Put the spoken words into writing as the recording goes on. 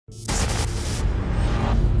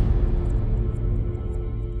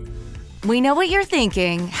We know what you're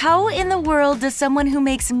thinking. How in the world does someone who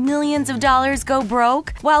makes millions of dollars go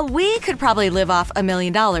broke? Well, we could probably live off $1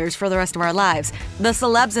 million for the rest of our lives. The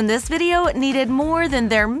celebs in this video needed more than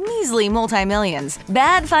their measly multi-millions.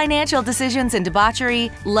 Bad financial decisions and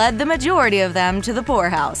debauchery led the majority of them to the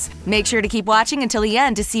poorhouse. Make sure to keep watching until the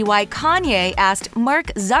end to see why Kanye asked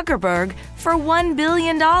Mark Zuckerberg for $1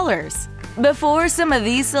 billion. Before some of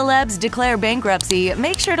these celebs declare bankruptcy,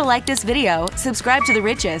 make sure to like this video, subscribe to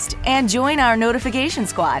TheRichest, and join our notification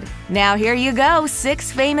squad. Now here you go,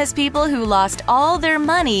 6 famous people who lost all their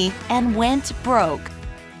money and went broke.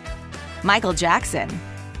 Michael Jackson.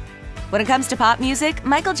 When it comes to pop music,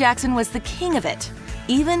 Michael Jackson was the king of it.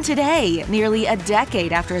 Even today, nearly a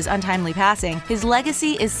decade after his untimely passing, his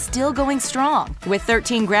legacy is still going strong. With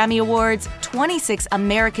 13 Grammy Awards, 26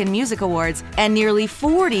 American Music Awards, and nearly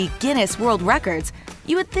 40 Guinness World Records,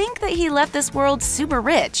 you would think that he left this world super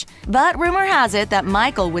rich. But rumor has it that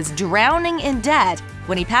Michael was drowning in debt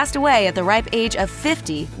when he passed away at the ripe age of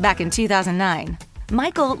 50 back in 2009.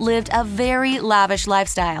 Michael lived a very lavish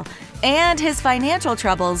lifestyle, and his financial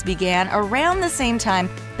troubles began around the same time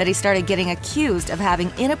that he started getting accused of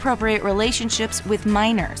having inappropriate relationships with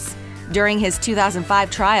minors. During his 2005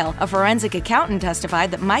 trial, a forensic accountant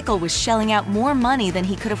testified that Michael was shelling out more money than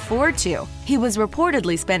he could afford to. He was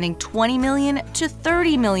reportedly spending $20 million to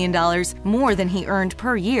 $30 million more than he earned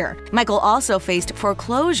per year. Michael also faced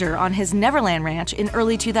foreclosure on his Neverland Ranch in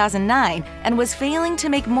early 2009 and was failing to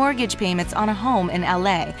make mortgage payments on a home in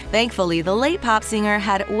LA. Thankfully, the late pop singer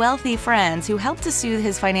had wealthy friends who helped to soothe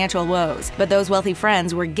his financial woes, but those wealthy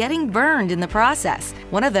friends were getting burned in the process.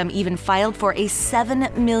 One of them even filed for a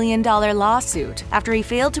 $7 million lawsuit after he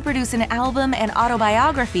failed to produce an album and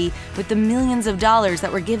autobiography with the millions of dollars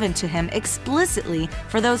that were given to him explicitly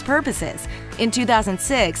for those purposes. In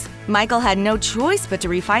 2006, Michael had no choice but to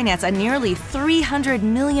refinance a nearly $300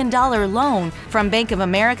 million loan from Bank of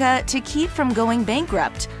America to keep from going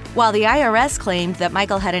bankrupt. While the IRS claimed that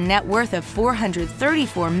Michael had a net worth of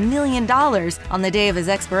 $434 million on the day of his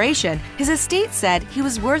expiration, his estate said he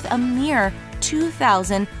was worth a mere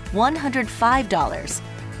 $2,105.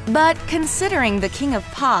 But considering the king of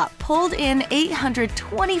pop pulled in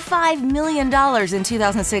 $825 million in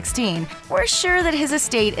 2016, we're sure that his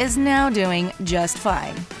estate is now doing just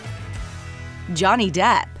fine. Johnny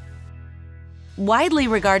Depp. Widely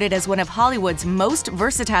regarded as one of Hollywood's most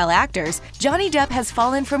versatile actors, Johnny Depp has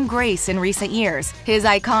fallen from grace in recent years. His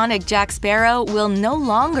iconic Jack Sparrow will no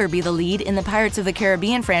longer be the lead in the Pirates of the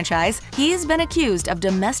Caribbean franchise. He's been accused of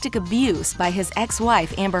domestic abuse by his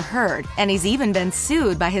ex-wife Amber Heard, and he's even been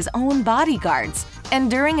sued by his own bodyguards. And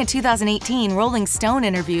during a 2018 Rolling Stone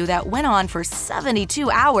interview that went on for 72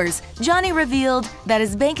 hours, Johnny revealed that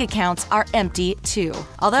his bank accounts are empty too.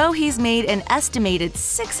 Although he's made an estimated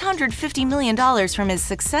 $650 million from his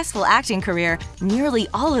successful acting career, nearly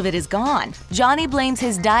all of it is gone. Johnny blames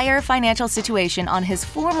his dire financial situation on his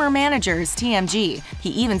former managers, TMG. He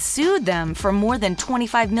even sued them for more than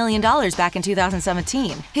 $25 million back in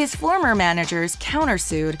 2017. His former managers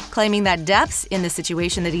countersued, claiming that Depp's in the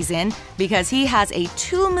situation that he's in because he has a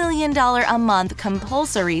 $2 million a month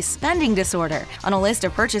compulsory spending disorder. On a list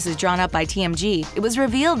of purchases drawn up by TMG, it was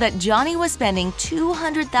revealed that Johnny was spending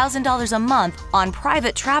 $200,000 a month on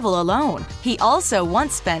private travel alone. He also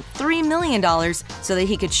once spent $3 million so that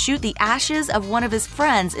he could shoot the ashes of one of his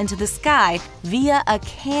friends into the sky via a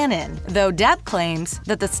cannon, though Depp claims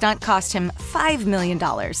that the stunt cost him $5 million.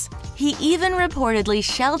 He even reportedly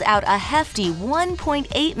shelled out a hefty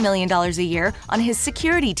 $1.8 million a year on his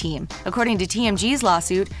security team. According to TMG's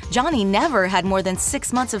lawsuit, Johnny never had more than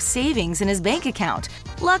 6 months of savings in his bank account.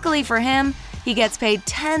 Luckily for him, he gets paid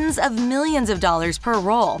tens of millions of dollars per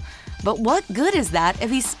role. But what good is that if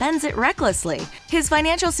he spends it recklessly? His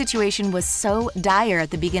financial situation was so dire at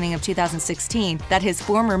the beginning of 2016 that his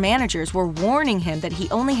former managers were warning him that he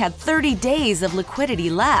only had 30 days of liquidity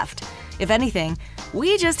left. If anything,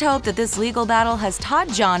 we just hope that this legal battle has taught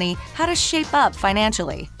Johnny how to shape up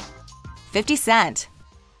financially. 50 Cent.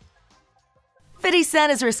 50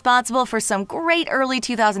 Cent is responsible for some great early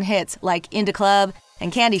 2000 hits like In Da Club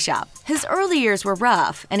and Candy Shop. His early years were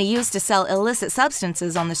rough, and he used to sell illicit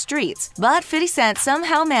substances on the streets. But 50 Cent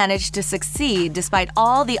somehow managed to succeed despite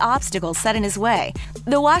all the obstacles set in his way.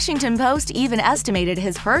 The Washington Post even estimated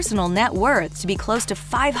his personal net worth to be close to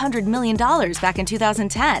 $500 million back in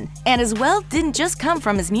 2010. And his wealth didn't just come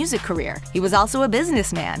from his music career. He was also a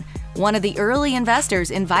businessman. One of the early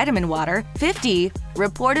investors in vitamin water, 50,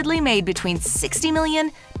 reportedly made between $60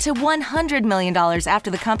 million to $100 million after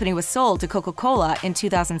the company was sold to Coca-Cola in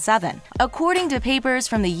 2007. According to papers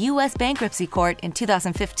from the U.S. Bankruptcy Court in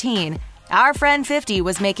 2015, Our friend 50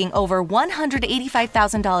 was making over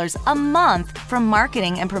 $185,000 a month from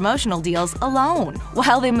marketing and promotional deals alone.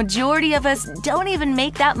 While the majority of us don't even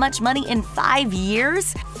make that much money in 5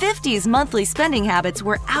 years, 50's monthly spending habits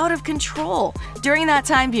were out of control. During that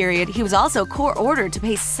time period, he was also court-ordered to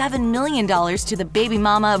pay $7 million to the baby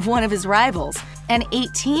mama of one of his rivals, and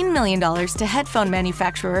 $18 million to headphone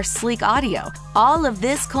manufacturer Sleek Audio. All of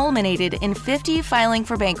this culminated in 50 filing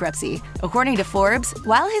for bankruptcy. According to Forbes,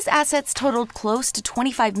 while his assets totaled close to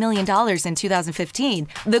 $25 million in 2015,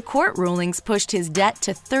 the court rulings pushed his debt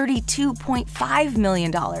to $32.5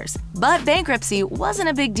 million. But bankruptcy wasn't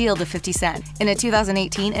a big deal to 50 Cent. In a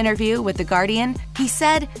 2018 interview with The Guardian, he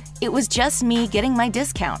said, "It was just me getting my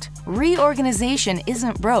discount. Reorganization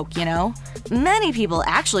isn't broke, you know?" Many people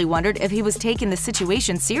actually wondered if he was taking the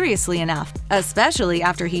situation seriously enough, especially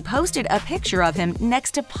after he posted a picture of him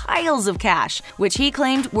next to piles of cash, which he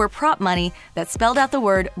claimed were prop money that spelled out the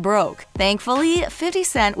word broke. Thankfully, 50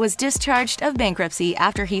 Cent was discharged of bankruptcy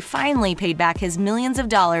after he finally paid back his millions of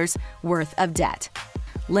dollars worth of debt.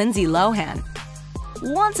 Lindsay Lohan.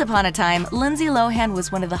 Once upon a time, Lindsay Lohan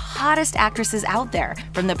was one of the hottest actresses out there.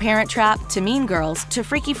 From The Parent Trap to Mean Girls to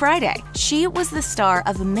Freaky Friday, she was the star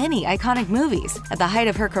of many iconic movies. At the height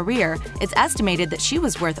of her career, it's estimated that she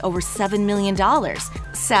was worth over $7 million.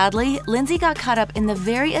 Sadly, Lindsay got caught up in the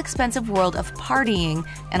very expensive world of partying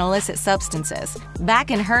and illicit substances. Back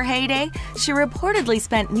in her heyday, she reportedly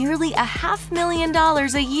spent nearly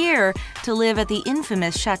 $500,000 a year to live at the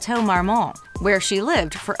infamous Chateau Marmont, where she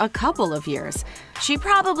lived for a couple of years. She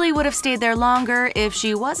probably would have stayed there longer if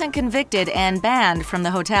she wasn't convicted and banned from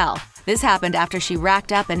the hotel. This happened after she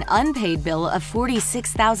racked up an unpaid bill of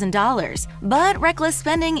 $46,000. But reckless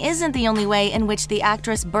spending isn't the only way in which the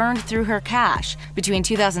actress burned through her cash. Between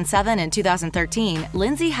 2007 and 2013,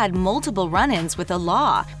 Lindsay had multiple run-ins with the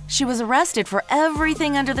law. She was arrested for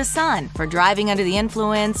everything under the sun: for driving under the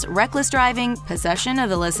influence, reckless driving, possession of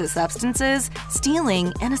illicit substances,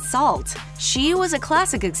 stealing, and assault. She was a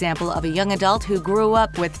classic example of a young adult who grew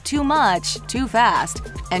up with too much, too fast,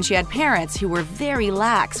 and she had parents who were very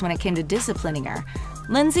lax when it came to disciplining her.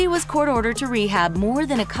 Lindsay was court-ordered to rehab more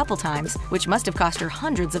than a couple times, which must have cost her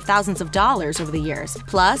hundreds of thousands of dollars over the years.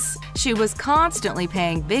 Plus, she was constantly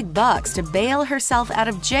paying big bucks to bail herself out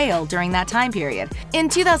of jail during that time period. In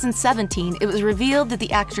 2017, it was revealed that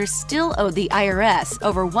the actress still owed the IRS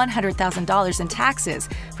over $100,000 in taxes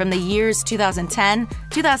from the years 2010,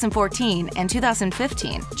 2014, and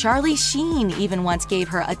 2015. Charlie Sheen even once gave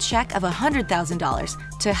her a check of $100,000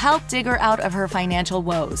 to help dig her out of her financial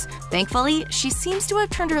woes. Thankfully, she seems to have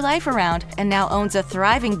turned her life around and now owns a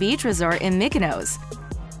thriving beach resort in Mykonos.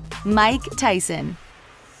 Mike Tyson.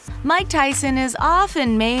 Mike Tyson is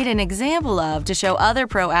often made an example of to show other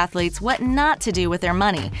pro athletes what not to do with their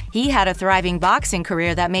money. He had a thriving boxing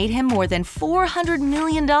career that made him more than $400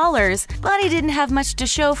 million, but he didn't have much to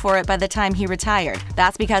show for it by the time he retired.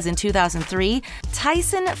 That's because in 2003,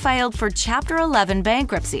 Tyson filed for Chapter 11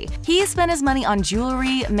 bankruptcy. He spent his money on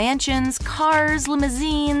jewelry, mansions, cars,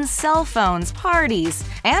 limousines, cell phones, parties,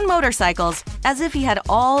 and motorcycles, as if he had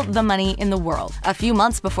all the money in the world. A few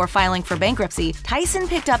months before filing for bankruptcy, Tyson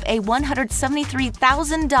picked up a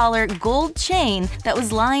 $173,000 gold chain that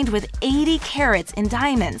was lined with 80 carats in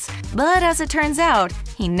diamonds. But as it turns out,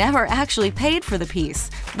 he never actually paid for the piece.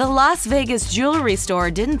 The Las Vegas jewelry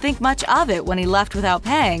store didn't think much of it when he left without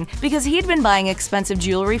paying, because he'd been buying expensive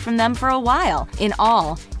jewelry from them for a while. In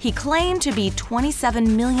all, he claimed to be $27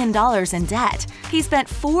 million in debt. He spent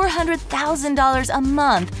 $400,000 a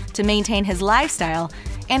month to maintain his lifestyle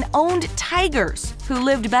and owned tigers who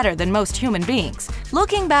lived better than most human beings.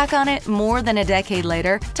 Looking back on it more than a decade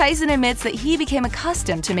later, Tyson admits that he became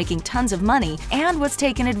accustomed to making tons of money and was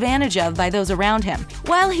taken advantage of by those around him.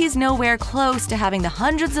 While he's nowhere close to having the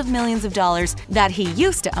hundreds of millions of dollars that he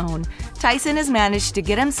used to own, Tyson has managed to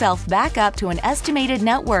get himself back up to an estimated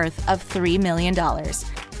net worth of $3 million.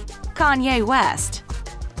 Kanye West.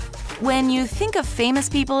 When you think of famous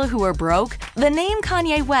people who are broke, the name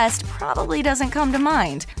Kanye West probably doesn't come to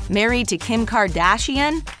mind. Married to Kim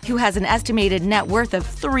Kardashian, who has an estimated net worth of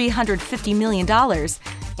 $350 million,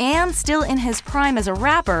 and still in his prime as a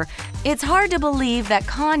rapper, it's hard to believe that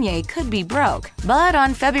Kanye could be broke. But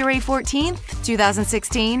on February 14,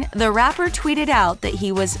 2016, the rapper tweeted out that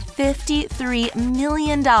he was $53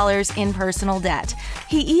 million in personal debt.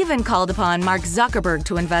 He even called upon Mark Zuckerberg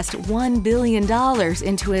to invest $1 billion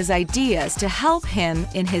into his ideas to help him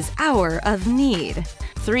in his hour of need.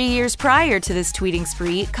 3 years prior to this tweeting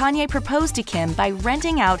spree, Kanye proposed to Kim by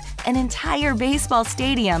renting out an entire baseball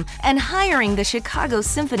stadium and hiring the Chicago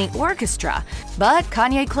Symphony Orchestra. But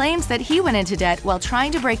Kanye claims that he went into debt while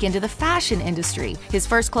trying to break into the fashion industry. His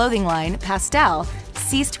first clothing line, Pastel,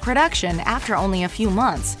 ceased production after only a few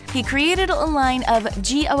months. He created a line of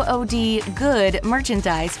good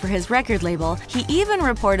merchandise for his record label. He even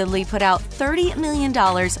reportedly put out $30 million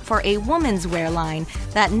for a women's wear line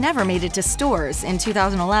that never made it to stores in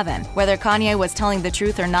 2011. Whether Kanye was telling the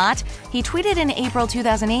truth or not, he tweeted in April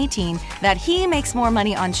 2018 that he makes more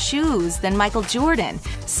money on shoes than Michael Jordan.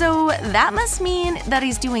 So that must mean that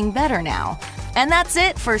he's doing better now. And that's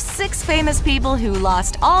it for 6 famous people who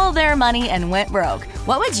lost all their money and went broke.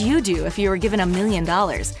 What would you do if you were given $1 million?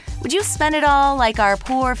 Would you spend it all like our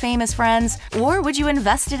poor famous friends, or would you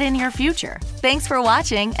invest it in your future? Thanks for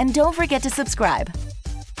watching, and don't forget to subscribe.